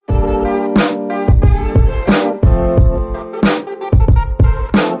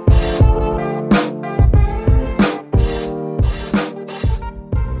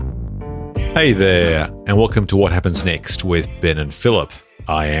Hey there, and welcome to What Happens Next with Ben and Philip.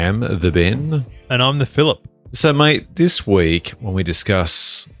 I am the Ben. And I'm the Philip. So, mate, this week, when we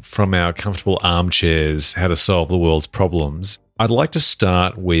discuss from our comfortable armchairs how to solve the world's problems, I'd like to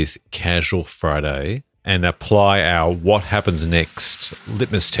start with Casual Friday and apply our What Happens Next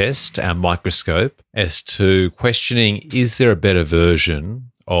litmus test, our microscope, as to questioning, is there a better version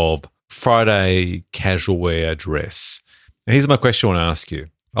of Friday casual wear dress? And here's my question I want to ask you.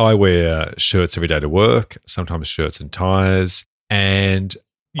 I wear shirts every day to work, sometimes shirts and ties, and...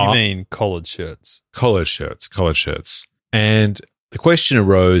 You mean collared shirts? Collared shirts. And the question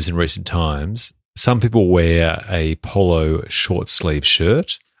arose in recent times, some people wear a polo short sleeve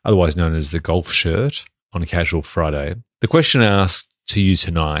shirt, otherwise known as the golf shirt, on a Casual Friday. The question asked to you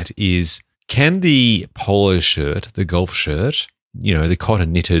tonight is, can the polo shirt, the golf shirt, you know, the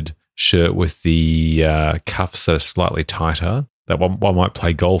cotton knitted shirt with the cuffs that are slightly tighter, that one might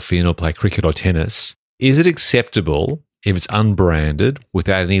play golf in or play cricket or tennis, is it acceptable if it's unbranded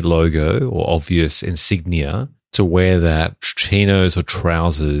without any logo or obvious insignia to wear that chinos or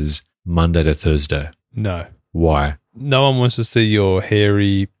trousers Monday to Thursday? No. Why? No one wants to see your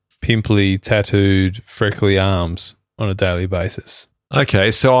hairy, pimply, tattooed, freckly arms on a daily basis.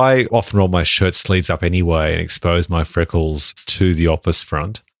 Okay, so I often roll my shirt sleeves up anyway and expose my freckles to the office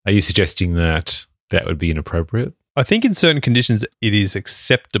front. Are you suggesting that that would be inappropriate? I think in certain conditions it is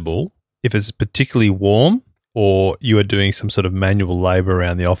acceptable if it's particularly warm or you are doing some sort of manual labour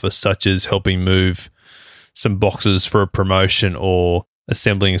around the office, such as helping move some boxes for a promotion or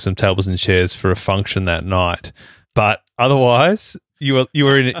assembling some tables and chairs for a function that night. But otherwise, you're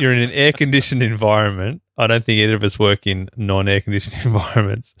in an air-conditioned environment. I don't think either of us work in non-air-conditioned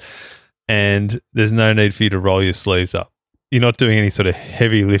environments, and there's no need for you to roll your sleeves up. You're not doing any sort of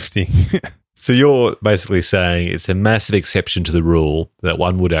heavy lifting. So you're basically saying it's a massive exception to the rule that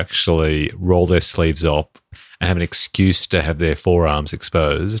one would actually roll their sleeves up and have an excuse to have their forearms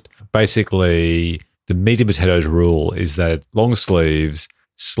exposed. Basically, the meat and potatoes rule is that long sleeves,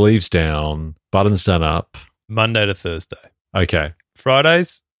 sleeves down, buttons done up. Monday to Thursday. Okay.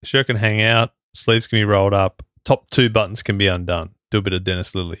 Fridays, shirt can hang out, sleeves can be rolled up, top two buttons can be undone. Do a bit of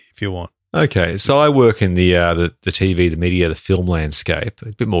Dennis Lilly if you want. Okay, so I work in the TV, the media, the film landscape,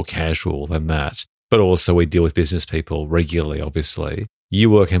 a bit more casual than that. But also we deal with business people regularly, obviously. You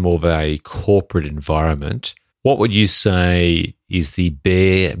work in more of a corporate environment. What would you say is the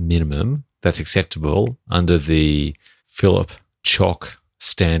bare minimum that's acceptable under the Philip Chock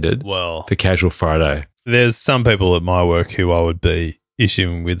standard for Casual Friday? There's some people at my work who I would be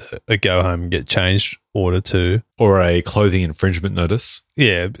issuing with a go home and get changed order to. Or a clothing infringement notice.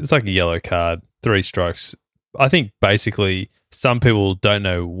 Yeah, it's like a yellow card, 3 strikes. I think basically some people don't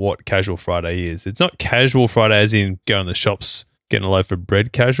know what Casual Friday is. It's not Casual Friday as in going to the shops, getting a loaf of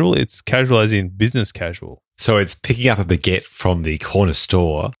bread casual. It's casual as in business casual. So it's picking up a baguette from the corner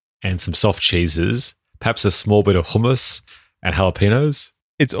store and some soft cheeses, perhaps a small bit of hummus and jalapenos.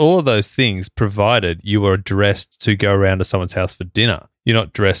 It's all of those things provided you are dressed to go around to someone's house for dinner. You're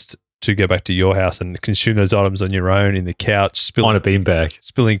not dressed to go back to your house and consume those items on your own in the couch. On a beanbag.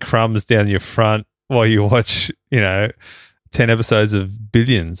 Spilling crumbs down your front while you watch, 10 episodes of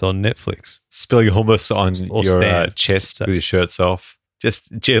Billions on Netflix. Spilling hummus on your chest with your shirts off.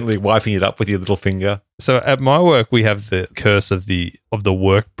 Just gently wiping it up with your little finger. So at my work, we have the curse of the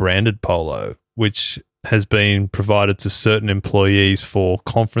work branded polo, which has been provided to certain employees for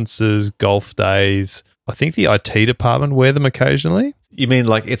conferences, golf days. I think the IT department wear them occasionally. You mean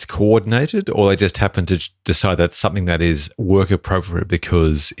like it's coordinated, or they just happen to decide that's something that is work appropriate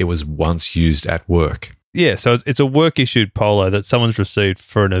because it was once used at work? Yeah, so it's a work-issued polo that someone's received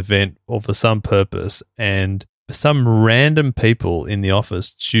for an event or for some purpose, and some random people in the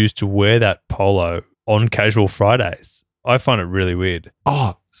office choose to wear that polo on Casual Fridays. I find it really weird.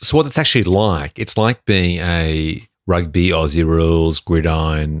 Oh, so what it's actually like, it's like being a rugby, Aussie rules,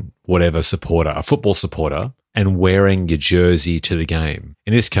 gridiron, whatever supporter, a football supporter, and wearing your jersey to the game.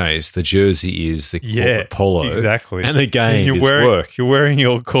 In this case, the jersey is the corporate polo. Exactly. And the game is work. You're wearing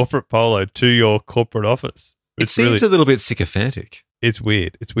your corporate polo to your corporate office. It seems a little bit sycophantic. It's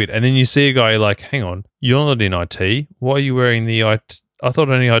weird. And then you see a guy like, hang on, you're not in IT. Why are you wearing the IT? I thought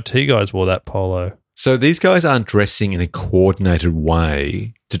only IT guys wore that polo. So these guys aren't dressing in a coordinated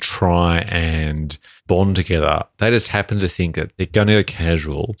way to try and bond together. They just happen to think that they're going to go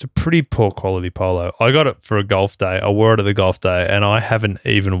casual. It's a pretty poor quality polo. I got it for a golf day. I wore it at the golf day, and I haven't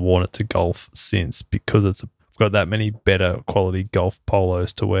even worn it to golf since because I've got that many better quality golf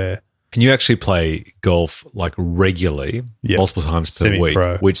polos to wear. Can you actually play golf like regularly, multiple times per week,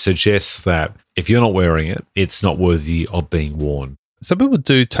 which suggests that if you're not wearing it, it's not worthy of being worn? some people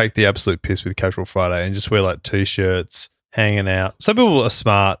do take the absolute piss with Casual Friday and just wear like T-shirts, hanging out. Some people are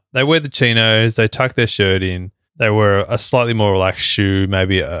smart. They wear the chinos, they tuck their shirt in, they wear a slightly more relaxed shoe,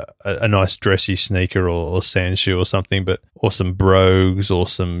 maybe a nice dressy sneaker or sand shoe or something, or some brogues or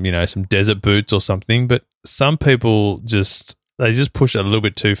some desert boots or something. But some people just push it a little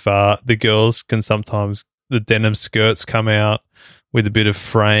bit too far. The girls can sometimes, the denim skirts come out with a bit of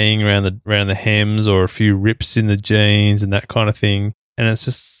fraying around the hems or a few rips in the jeans and that kind of thing. And it's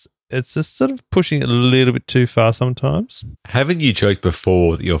just sort of pushing it a little bit too far sometimes. Haven't you joked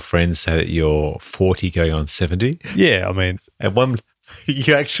before that your friends say that you're 40 going on 70? Yeah, I mean, and one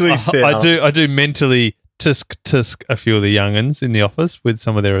you actually said I do mentally tisk a few of the young'uns in the office with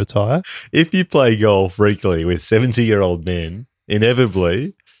some of their attire. If you play golf regularly with 70-year-old men,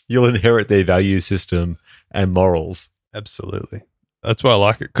 inevitably you'll inherit their value system and morals. Absolutely. That's why I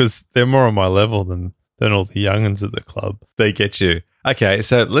like it, because they're more on my level than all the young'uns at the club. They get you. Okay,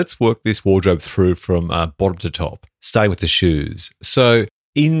 so let's work this wardrobe through from bottom to top, starting with the shoes. So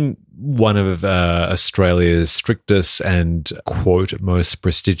in one of Australia's strictest and, quote, most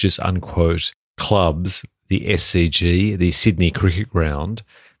prestigious, unquote, clubs, the SCG, the Sydney Cricket Ground,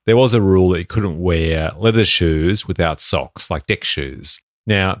 there was a rule that you couldn't wear leather shoes without socks, like deck shoes.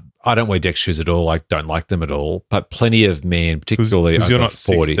 Now, I don't wear deck shoes at all. I don't like them at all. But plenty of men, particularly because you're not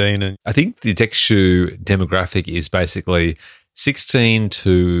 40. 16. I think the deck shoe demographic is basically 16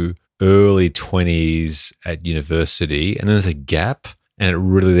 to early 20s at university. And then there's a gap. And it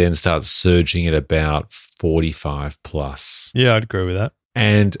really then starts surging at about 45 plus. Yeah, I'd agree with that.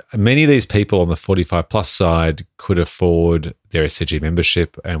 And many of these people on the 45 plus side could afford their SCG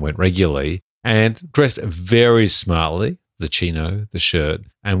membership and went regularly and dressed very smartly. The chino, the shirt,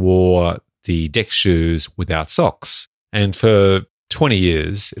 and wore the deck shoes without socks. And for 20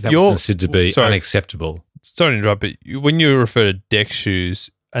 years, that was considered to be unacceptable. Sorry to interrupt, but when you refer to deck shoes,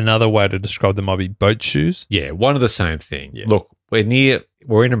 another way to describe them might be boat shoes? Yeah, one of the same thing. Yeah. Look, we're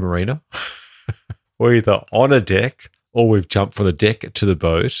in a marina. We're either on a deck or we've jumped from the deck to the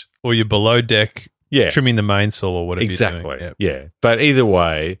boat. Or you're below deck, trimming the mainsail or whatever exactly. you're doing. Yeah. But either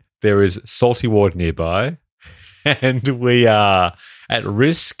way, there is salty water nearby. And we are at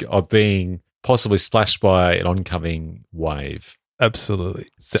risk of being possibly splashed by an oncoming wave. Absolutely.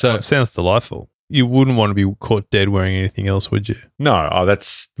 So it sounds delightful. You wouldn't want to be caught dead wearing anything else, would you? No.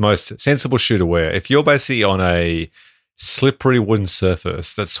 That's the most sensible shoe to wear. If you're basically on a slippery wooden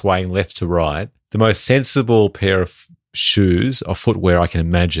surface that's swaying left to right, the most sensible pair of shoes or footwear I can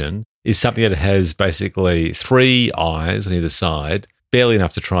imagine is something that has basically 3 eyes on either side, barely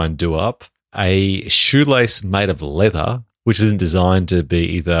enough to try and do up. A shoelace made of leather, which isn't designed to be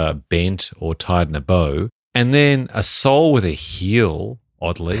either bent or tied in a bow, and then a sole with a heel,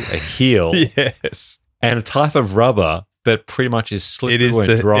 oddly, a heel, yes, and a type of rubber that pretty much is slippery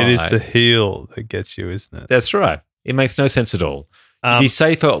and dry. It is the heel that gets you, isn't it? That's right. It makes no sense at all. You'd be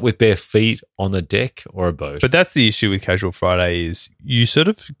safer with bare feet on the deck or a boat. But that's the issue with Casual Friday is you sort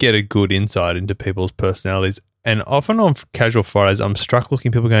of get a good insight into people's personalities. And often on Casual Fridays, I'm struck looking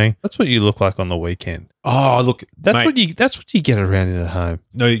at people going, that's what you look like on the weekend. Oh, look, that's what you get around in at home.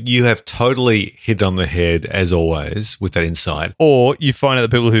 No, you have totally hit on the head, as always, with that insight. Or you find out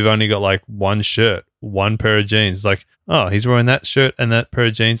the people who've only got like one shirt, one pair of jeans, like, oh, he's wearing that shirt and that pair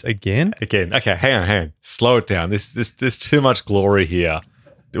of jeans again. Okay, hang on. Slow it down. There's too much glory here.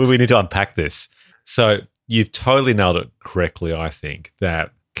 We need to unpack this. So you've totally nailed it correctly, I think,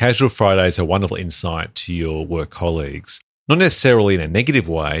 that Casual Friday is a wonderful insight to your work colleagues. Not necessarily in a negative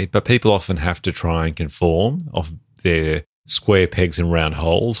way, but people often have to try and conform of their square pegs and round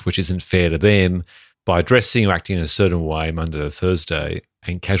holes, which isn't fair to them, by dressing or acting in a certain way Monday to Thursday.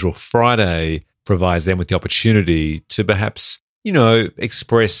 And Casual Friday provides them with the opportunity to perhaps,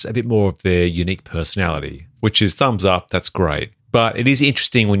 express a bit more of their unique personality, which is thumbs up, that's great. But it is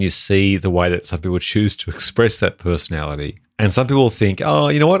interesting when you see the way that some people choose to express that personality. And some people think, oh,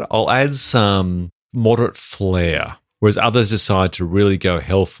 you know what, I'll add some moderate flair, whereas others decide to really go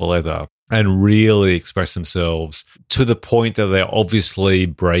hell for leather and really express themselves to the point that they're obviously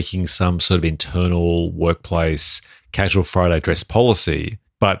breaking some sort of internal workplace Casual Friday dress policy,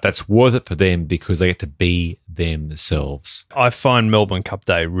 but that's worth it for them because they get to be themselves. I find Melbourne Cup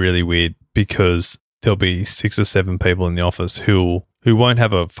Day really weird because there'll be 6 or 7 people in the office who won't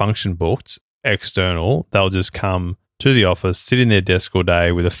have a function booked external. They'll just come to the office, sit in their desk all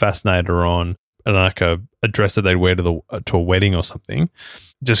day with a fascinator on and like a dress that they'd wear to a wedding or something,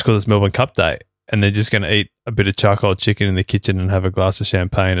 just because it's Melbourne Cup Day, and they're just going to eat a bit of charcoal chicken in the kitchen and have a glass of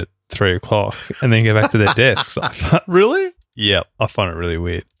champagne at 3:00 and then go back to their desks. Really? Yeah, I find it really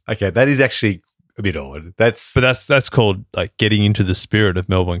weird. Okay, that is actually a bit odd. That's called like getting into the spirit of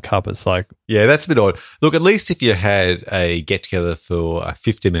Melbourne Cup. It's like, yeah, that's a bit odd. Look, at least if you had a get together for a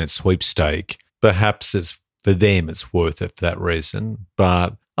 50-minute sweepstake, perhaps for them it's worth it for that reason.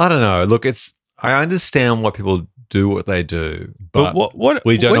 But I don't know. Look, I understand why people do what they do, but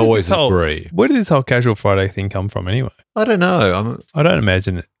we don't always agree. Where did this whole Casual Friday thing come from anyway? I don't know. I don't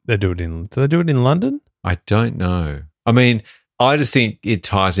imagine they do it do they do it in London? I don't know. I mean, I just think it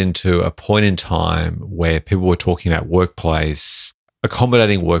ties into a point in time where people were talking about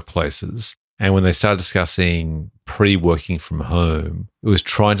accommodating workplaces. And when they started discussing pre-working from home, it was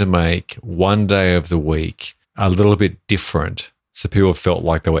trying to make one day of the week a little bit different. So people felt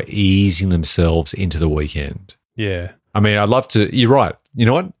like they were easing themselves into the weekend. Yeah. I mean, I'd love to. You're right. You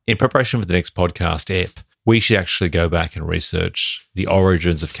know what? In preparation for the next podcast ep, we should actually go back and research the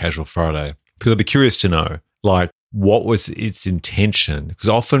origins of Casual Friday, because I'd be curious to know, like, what was its intention? Because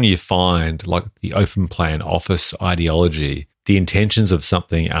often you find, like, the open plan office ideology, the intentions of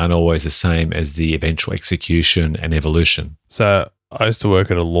something aren't always the same as the eventual execution and evolution. So I used to work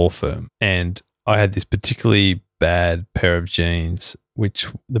at a law firm, and I had this particularly bad pair of jeans, which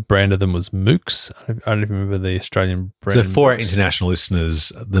the brand of them was Mooks. I don't even remember the Australian brand. So for our international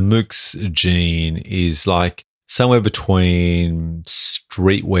listeners, the Mooks jean is like somewhere between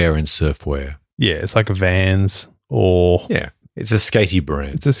streetwear and surfwear. Yeah, it's like a Vans or... Yeah, it's a skatey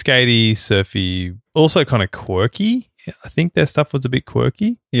brand. It's a skatey, surfy, also kind of quirky. I think their stuff was a bit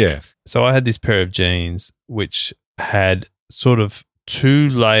quirky. Yeah. So I had this pair of jeans which had sort of 2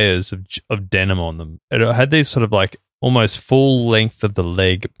 layers of denim on them. It had these sort of like almost full length of the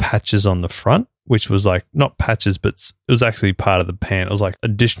leg patches on the front, which was like not patches, but it was actually part of the pant. It was like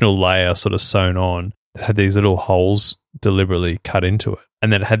additional layer sort of sewn on. It had these little holes deliberately cut into it.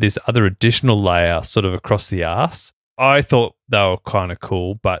 And then it had this other additional layer sort of across the arse. I thought they were kind of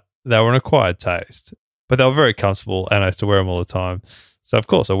cool, but they were an acquired taste. But they were very comfortable, and I used to wear them all the time. So, of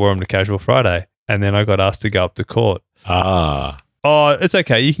course, I wore them to Casual Friday, and then I got asked to go up to court. Ah. Oh, it's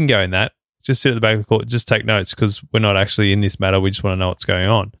okay. You can go in that. Just sit at the back of the court. Just take notes, because we're not actually in this matter. We just want to know what's going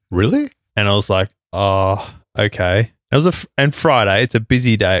on. Really? And I was like, oh, okay. It was and Friday, it's a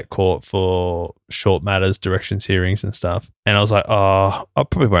busy day at court for short matters, directions hearings and stuff. And I was like, oh, I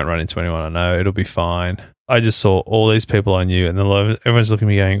probably won't run into anyone I know. It'll be fine. I just saw all these people I knew, and then everyone's looking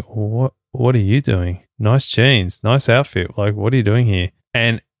at me going, what are you doing? Nice jeans, nice outfit. Like, what are you doing here?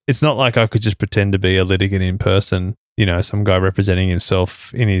 And it's not like I could just pretend to be a litigant in person, you know, some guy representing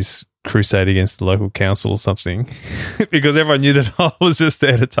himself in his crusade against the local council or something, because everyone knew that I was just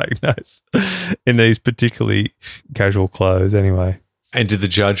there to take notes in these particularly casual clothes anyway. And did the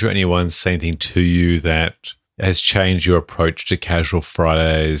judge or anyone say anything to you that has changed your approach to Casual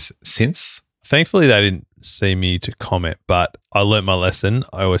Fridays since? Thankfully, they didn't see me to comment, but I learnt my lesson.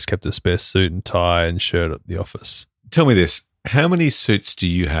 I always kept a spare suit and tie and shirt at the office. Tell me this. How many suits do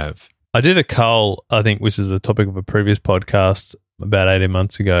you have? I did a cull, I think, which is the topic of a previous podcast, about 18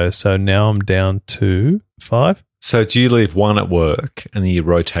 months ago. So now I'm down to 5. So do you leave 1 at work and then you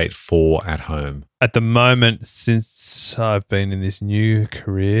rotate 4 at home? At the moment, since I've been in this new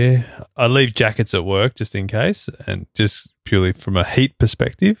career, I leave jackets at work just in case, and just purely from a heat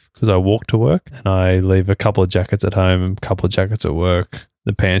perspective, because I walk to work, and I leave a couple of jackets at home and a couple of jackets at work.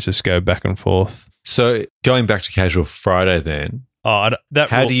 The pants just go back and forth. So going back to Casual Friday then,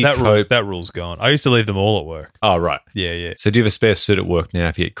 that rule's gone. I used to leave them all at work. Oh, right. Yeah. So do you have a spare suit at work now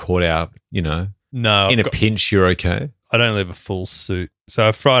if you get caught out, you know? No. In a pinch, you're okay? I don't leave a full suit.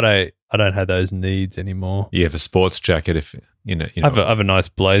 So Friday, I don't have those needs anymore. You have a sports jacket if, you know. I have a nice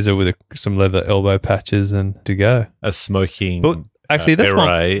blazer with some leather elbow patches and to go. A smoking actually,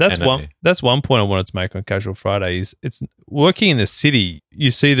 that's one point I wanted to make on Casual Friday is it's working in the city.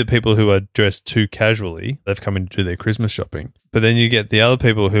 You see the people who are dressed too casually. They've come in to do their Christmas shopping. But then you get the other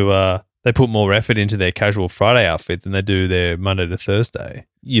people who they put more effort into their Casual Friday outfit than they do their Monday to Thursday.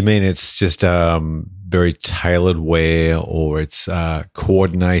 You mean it's just very tailored wear, or it's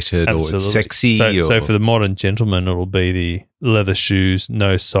coordinated, Absolutely. Or it's sexy? So for the modern gentleman, it'll be the leather shoes,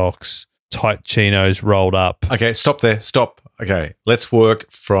 no socks, tight chinos rolled up. Okay, stop there. Stop. Okay, let's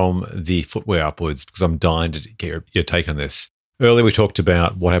work from the footwear upwards, because I'm dying to get your take on this. Earlier we talked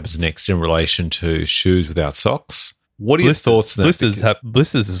about what happens next in relation to shoes without socks. What are your thoughts on that?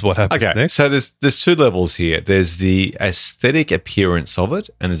 Blisters is what happens next. So there's 2 levels here. There's the aesthetic appearance of it,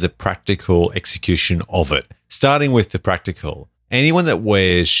 and there's a practical execution of it. Starting with the practical, anyone that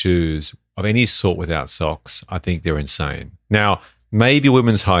wears shoes of any sort without socks, I think they're insane. Now, maybe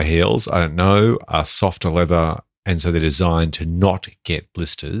women's high heels, I don't know, are softer leather, and so they're designed to not get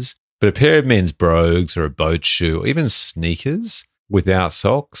blisters. But a pair of men's brogues or a boat shoe, or even sneakers without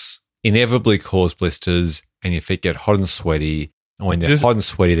socks, inevitably cause blisters and your feet get hot and sweaty. And when they're hot and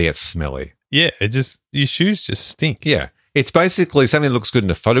sweaty, they get smelly. Yeah, your shoes just stink. Yeah. It's basically something that looks good in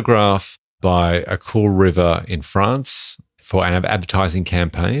a photograph by a cool river in France for an advertising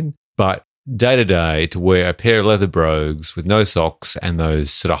campaign. But day to day, to wear a pair of leather brogues with no socks and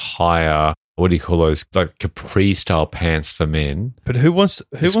those sort of higher, what do you call those, like capri style pants for men? But who wants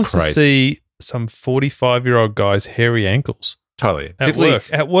to see some 45-year-old guy's hairy ankles? Totally.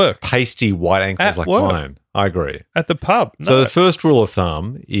 At work. Pasty white ankles like mine. I agree. At the pub. No. So the first rule of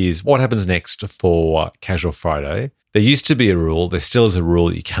thumb is what happens next for Casual Friday. There used to be a rule, there still is a rule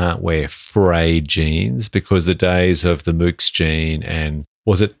that you can't wear frayed jeans because the days of the Mooks jean and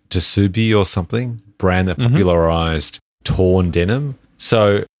was it Tsubi or something? Brand that popularized torn denim.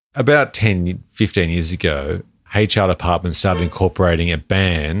 So about 10, 15 years ago, HR department started incorporating a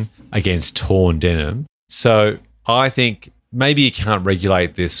ban against torn denim. So I think maybe you can't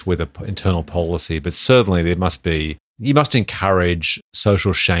regulate this with an internal policy, but certainly you must encourage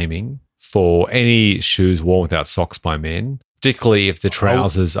social shaming for any shoes worn without socks by men, particularly if the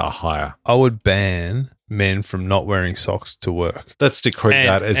trousers are higher. I would ban men from not wearing socks to work. Let's decree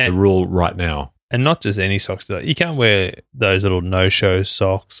that as the rule right now. And not just any socks. You can't wear those little no-show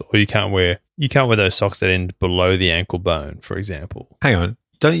socks, or you can't wear those socks that end below the ankle bone, for example. Hang on.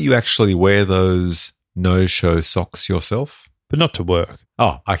 Don't you actually wear those no-show socks yourself? But not to work.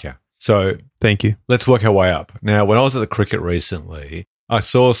 Oh, okay. So thank you. Let's work our way up. Now, when I was at the cricket recently, I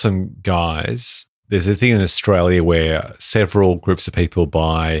saw some guys. There's a thing in Australia where several groups of people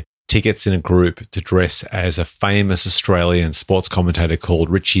buy tickets in a group to dress as a famous Australian sports commentator called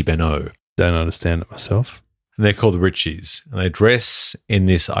Richie Benaud. Don't understand it myself. And they're called the Richies. And they dress in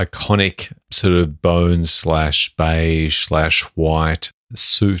this iconic sort of bone/beige/white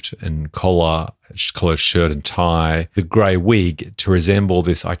suit and collared shirt and tie, the grey wig to resemble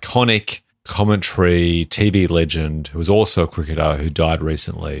this iconic commentary TV legend who was also a cricketer who died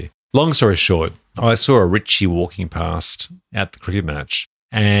recently. Long story short, I saw a Richie walking past at the cricket match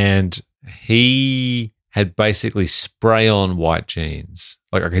and he had basically spray-on white jeans.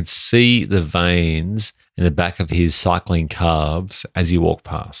 Like I could see the veins in the back of his cycling calves as he walked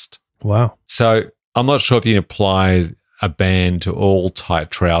past. Wow. So I'm not sure if you can apply a ban to all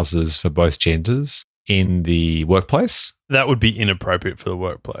tight trousers for both genders in the workplace. That would be inappropriate for the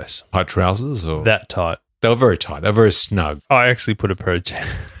workplace. Tight trousers or that tight? They were very tight. They were very snug. I actually put a pair of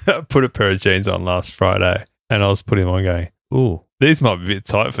jeans on last Friday, and I was putting them on going, ooh, these might be a bit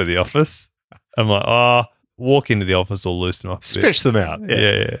tight for the office. I'm like, walk into the office or loosen them up a bit. Stretch them out.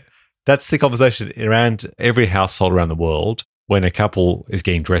 Yeah. That's the conversation around every household around the world when a couple is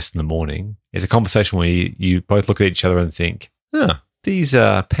getting dressed in the morning. It's a conversation where you both look at each other and think, these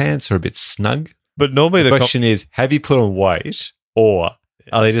pants are a bit snug. But normally the question is, have you put on weight or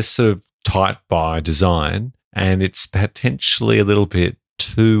are they just sort of tight by design and it's potentially a little bit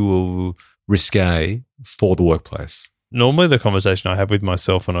too risque for the workplace? Normally the conversation I have with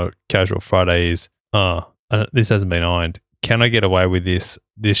myself on a casual Friday is, this hasn't been ironed. Can I get away with this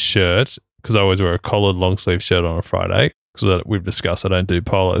shirt? Because I always wear a collared long sleeve shirt on a Friday because we've discussed I don't do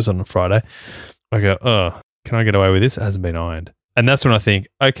polos on a Friday. I go, can I get away with this? It hasn't been ironed. And that's when I think,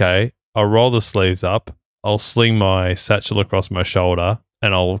 okay, I'll roll the sleeves up, I'll sling my satchel across my shoulder,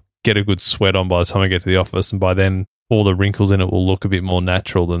 and I'll get a good sweat on by the time I get to the office. And by then, all the wrinkles in it will look a bit more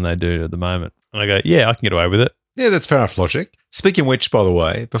natural than they do at the moment. And I go, yeah, I can get away with it. Yeah, that's fair enough logic. Speaking of which, by the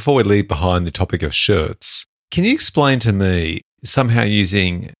way, before we leave behind the topic of shirts, can you explain to me, somehow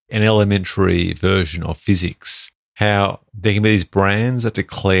using an elementary version of physics, how there can be these brands that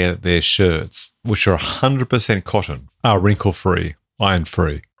declare that their shirts, which are 100% cotton, are wrinkle-free,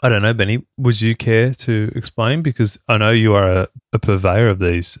 iron-free? I don't know, Benny. Would you care to explain? Because I know you are a purveyor of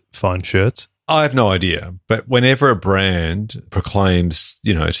these fine shirts. I have no idea. But whenever a brand proclaims,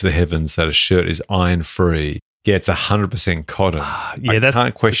 to the heavens that a shirt is iron-free, it's 100% cotton. I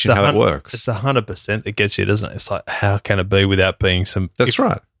can't question how that works. It's 100% that gets you, doesn't it? It's like, how can it be without being some... That's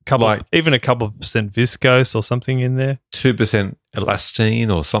right. Even a couple of percent viscose or something in there. 2%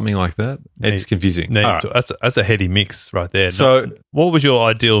 elastine or something like that. It's confusing. That's a heady mix right there. So, what would your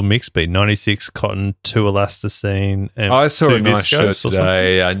ideal mix be? 96 cotton, 2 elasticine, and I saw 2 a nice shirt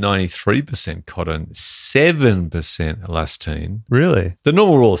today, 93% cotton, 7% elastine. Really? The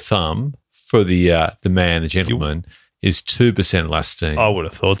normal rule of thumb for the man, the gentleman, is 2% elastine. I would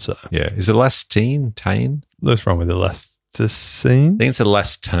have thought so. Yeah. Is it elastine? Tane? What's wrong with elastine? I think it's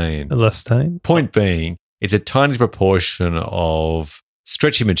elastane. Elastane? Point being, it's a tiny proportion of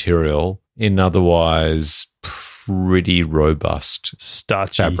stretchy material in otherwise pretty robust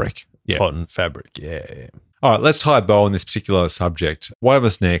starchy fabric. Cotton fabric. Yeah. All right, let's tie a bow on this particular subject. What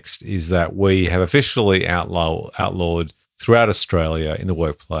happens next is that we have officially outlawed throughout Australia in the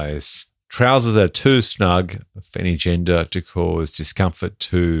workplace trousers that are too snug for any gender to cause discomfort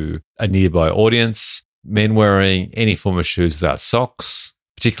to a nearby audience, men wearing any form of shoes without socks,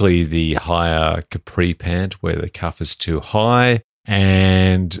 particularly the higher capri pant where the cuff is too high,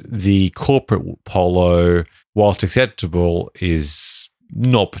 and the corporate polo, whilst acceptable, is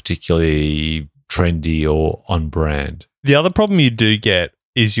not particularly trendy or on brand. The other problem you do get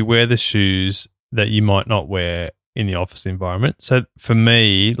is you wear the shoes that you might not wear in the office environment. So for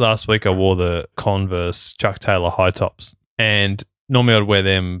me, last week I wore the Converse Chuck Taylor high tops, and normally I'd wear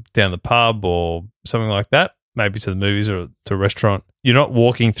them down the pub or something like that, maybe to the movies or to a restaurant. You're not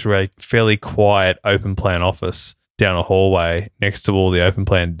walking through a fairly quiet open plan office down a hallway next to all the open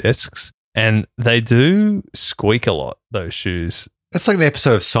plan desks, and they do squeak a lot, those shoes. That's like an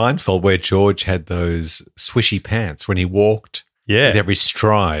episode of Seinfeld where George had those swishy pants when he walked with every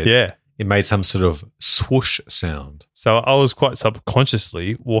stride. Yeah. It made some sort of swoosh sound. So I was quite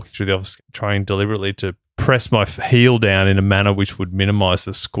subconsciously walking through the office, trying deliberately to press my heel down in a manner which would minimize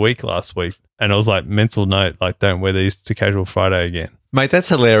the squeak last week. And I was like, mental note, like, don't wear these to Casual Friday again. Mate, that's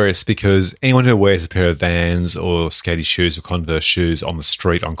hilarious because anyone who wears a pair of Vans or skaty shoes or Converse shoes on the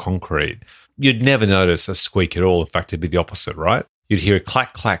street on concrete, you'd never notice a squeak at all. In fact, it'd be the opposite, right? You'd hear a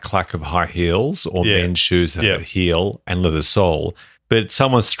clack, clack, clack of high heels or men's shoes that have a heel and leather sole. But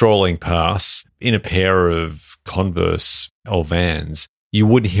someone strolling past in a pair of Converse or Vans, you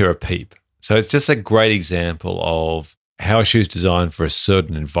wouldn't hear a peep. So it's just a great example of how a shoe is designed for a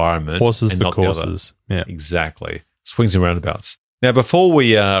certain environment. Horses and for not the other. courses. Yeah. Exactly. Swings and roundabouts. Now, before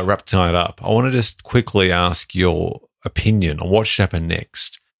we wrap tonight up, I want to just quickly ask your opinion on what should happen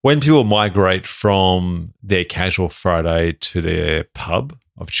next. When people migrate from their Casual Friday to their pub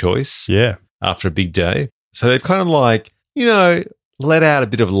of choice after a big day, so they've kind of like, let out a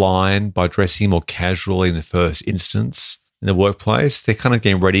bit of line by dressing more casually in the first instance in the workplace. They're kind of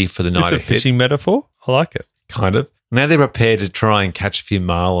getting ready for the night ahead. Fishing metaphor? I like it. Kind of. Now they're prepared to try and catch a few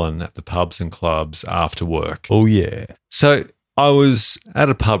marlin at the pubs and clubs after work. Oh, yeah. So I was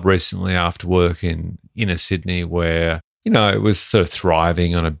at a pub recently after work in inner Sydney where, it was sort of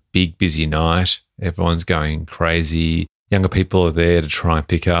thriving on a big, busy night. Everyone's going crazy. Younger people are there to try and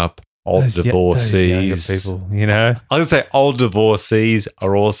pick up old divorcees. Those younger people, I was going to say old divorcees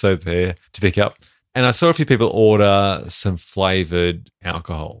are also there to pick up. And I saw a few people order some flavored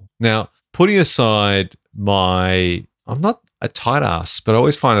alcohol. Now, putting aside I'm not a tight ass, but I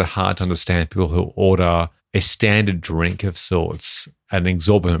always find it hard to understand people who order a standard drink of sorts at an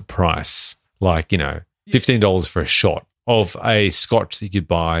exorbitant price, like, $15 for a shot of a scotch that you could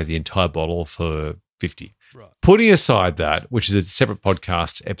buy the entire bottle for $50. Right. Putting aside that, which is a separate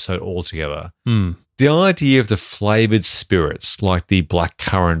podcast episode altogether, the idea of the flavored spirits like the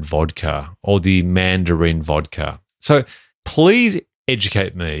blackcurrant vodka or the mandarin vodka. So please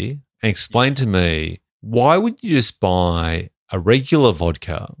educate me and explain to me, why would you just buy a regular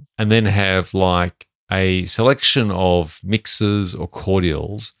vodka and then have like a selection of mixers or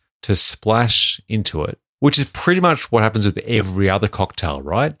cordials to splash into it, which is pretty much what happens with every other cocktail,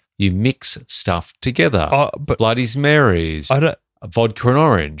 right? You mix stuff together. But Bloody Marys, vodka and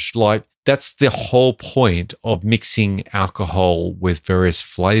orange. Like, that's the whole point of mixing alcohol with various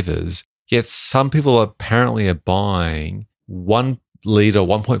flavors. Yet some people apparently are buying 1 liter,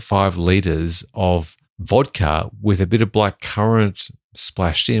 1.5 liters of vodka with a bit of blackcurrant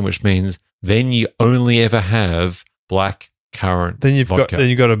splashed in, which means then you only ever have black currant vodka.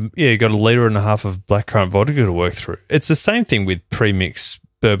 You got a liter and a half of blackcurrant vodka to work through. It's the same thing with pre-mixed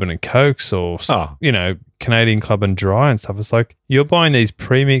bourbon and cokes or Canadian Club and Dry and stuff. It's like you're buying these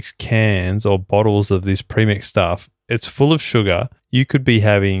pre-mixed cans or bottles of this pre-mixed stuff. It's full of sugar. You could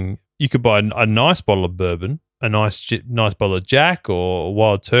buy a nice bottle of bourbon, a nice bottle of Jack or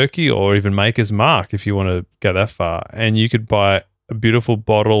Wild Turkey or even Maker's Mark if you want to go that far, and you could buy a beautiful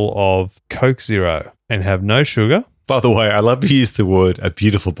bottle of Coke Zero and have no sugar. By the way, I love to use the word a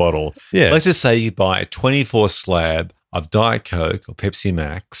beautiful bottle. Yeah. Let's just say you buy a 24 slab of Diet Coke or Pepsi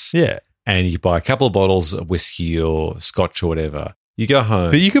Max. Yeah. And you buy a couple of bottles of whiskey or scotch or whatever. You go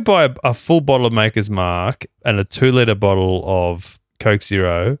home. But you could buy a full bottle of Maker's Mark and a 2-liter bottle of Coke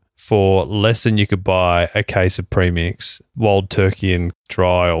Zero for less than you could buy a case of premix, Wild Turkey and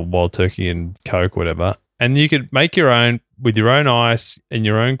Dry or Wild Turkey and Coke, whatever. And you could make your own with your own ice and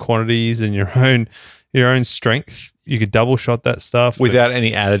your own quantities and your own strength. You could double shot that stuff without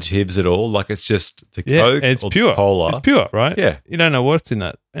any additives at all. Like it's just the Coke it's or pure. the cola. It's pure, right? Yeah. You don't know what's in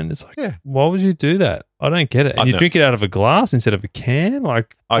that. And it's like, why would you do that? I don't get it. And you drink it out of a glass instead of a can?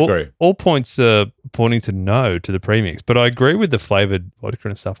 Like, I agree. All points are pointing to no to the premix. But I agree with the flavored vodka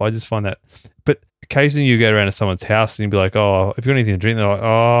and stuff. I just find that. But occasionally you go around to someone's house and you'll be like, oh, if you got anything to drink, they're like,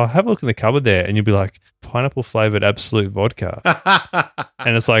 oh, have a look in the cupboard there. And you'll be like, pineapple flavored Absolute vodka.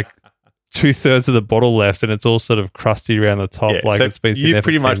 And it's like 2/3 of the bottle left and it's all sort of crusty around the top. Like so it's been you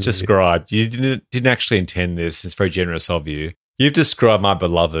pretty much described, you didn't actually intend this. It's very generous of you. You've described my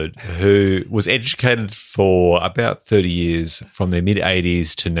beloved, who was educated for about 30 years from their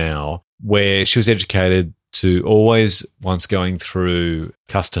mid-80s to now, where she was educated to always, once going through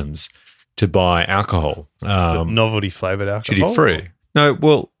customs, to buy alcohol. Novelty flavored alcohol? Duty-free. No,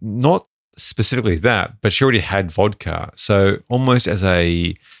 well, not specifically that, but she already had vodka. So almost as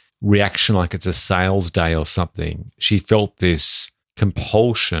a reaction, like it's a sales day or something, she felt this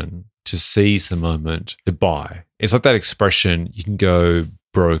compulsion to seize the moment to buy. It's like that expression, you can go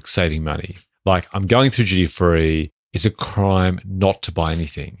broke saving money. Like, I'm going through duty free. It's a crime not to buy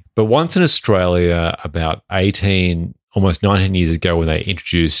anything. But once in Australia, about 18, almost 19 years ago, when they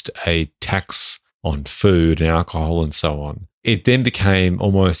introduced a tax on food and alcohol and so on, it then became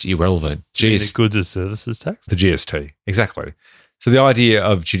almost irrelevant. The goods and services tax? The GST, exactly. So the idea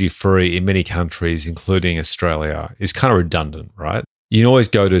of duty free in many countries, including Australia, is kind of redundant, right? You can always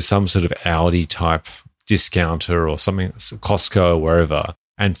go to some sort of Aldi type discounter or something, Costco or wherever,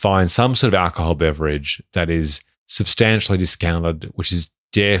 and find some sort of alcohol beverage that is substantially discounted, which is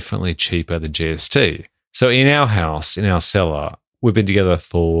definitely cheaper than GST. So in our house, in our cellar, we've been together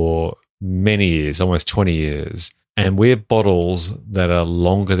for many years, almost 20 years, and we have bottles that are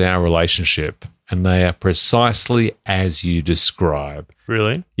longer than our relationship, and they are precisely as you describe.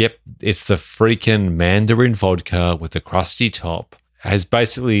 Really? Yep. It's the freaking Mandarin vodka with the crusty top. Has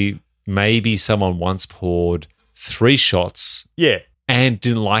basically, maybe someone once poured 3 shots. Yeah. And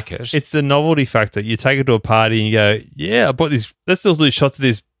didn't like it. It's the novelty factor. You take it to a party and you go, yeah, I bought this. Let's still do shots of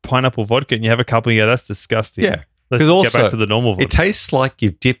this pineapple vodka. And you have a couple and you go, that's disgusting. Yeah. Let's also, get back to the normal vodka. It tastes like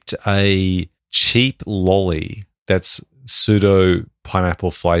you've dipped a cheap lolly that's pseudo pineapple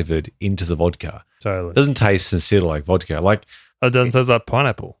flavored into the vodka. Totally. It doesn't taste sincerely like vodka. Like, it doesn't taste like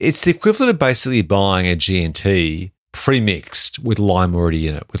pineapple. It's the equivalent of basically buying a G&T pre-mixed with lime already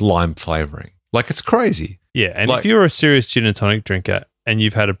in it, with lime flavoring. Like, it's crazy. Yeah, and if you're a serious gin and tonic drinker and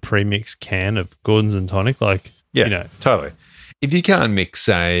you've had a pre-mixed can of Gordon's and tonic, like, yeah, you know. Totally. If you can't mix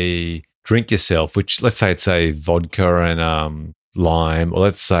a drink yourself, which let's say it's a vodka and lime, or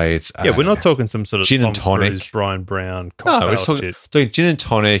let's say it's we're not talking some sort of gin and tonic, Cruise, Brian Brown, no, we're talking gin and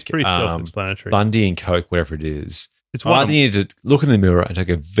tonic, pretty self-explanatory. Bundy and Coke, whatever it is. It's I think you need to look in the mirror and take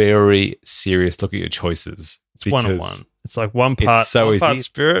a very serious look at your choices. It's 1-on-1. It's like one part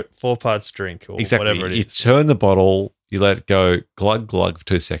spirit, 4 parts drink, or whatever it is. You turn the bottle, you let it go glug glug for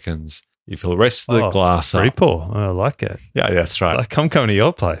 2 seconds. You fill the rest of the glass up. Pour. I like it. Yeah, that's right. Like, I'm coming to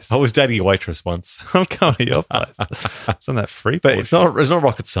your place. I was dating a waitress once. I'm coming to your place. It's on that free pour. But it's not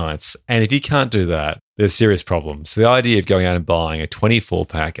rocket science. And if you can't do that, there's serious problems. So the idea of going out and buying a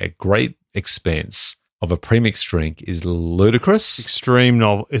 24-pack at great expense of a premixed drink is ludicrous. Extreme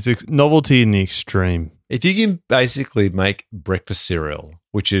novel. It's a novelty in the extreme. If you can basically make breakfast cereal,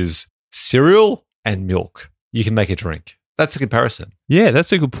 which is cereal and milk, you can make a drink. That's a comparison. Yeah,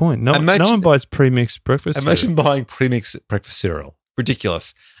 that's a good point. No one buys pre-mixed breakfast cereal. Imagine buying pre-mixed breakfast cereal.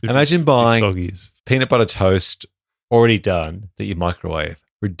 Ridiculous. Imagine buying peanut butter toast already done that you microwave.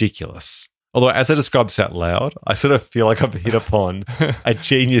 Ridiculous. Although, as I describe this out loud, I sort of feel like I've hit upon a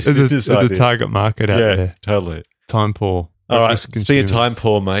genius business idea. There's a target market out there. Yeah, totally. Time poor. All right, speaking of time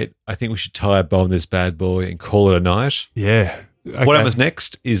poor, mate, I think we should tie a bow on this bad boy and call it a night. Yeah. Okay. What happens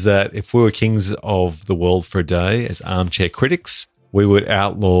next is that if we were kings of the world for a day as armchair critics, we would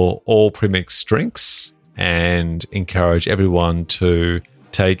outlaw all premixed drinks and encourage everyone to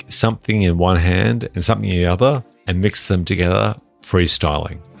take something in one hand and something in the other and mix them together,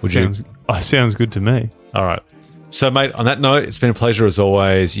 freestyling. Sounds good to me. All right. So, mate, on that note, it's been a pleasure as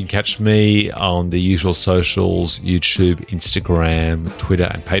always. You can catch me on the usual socials, YouTube, Instagram, Twitter,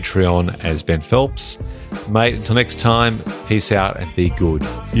 and Patreon as Ben Phelps. Mate, until next time, peace out and be good.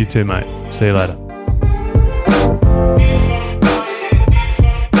 You too, mate. See you later.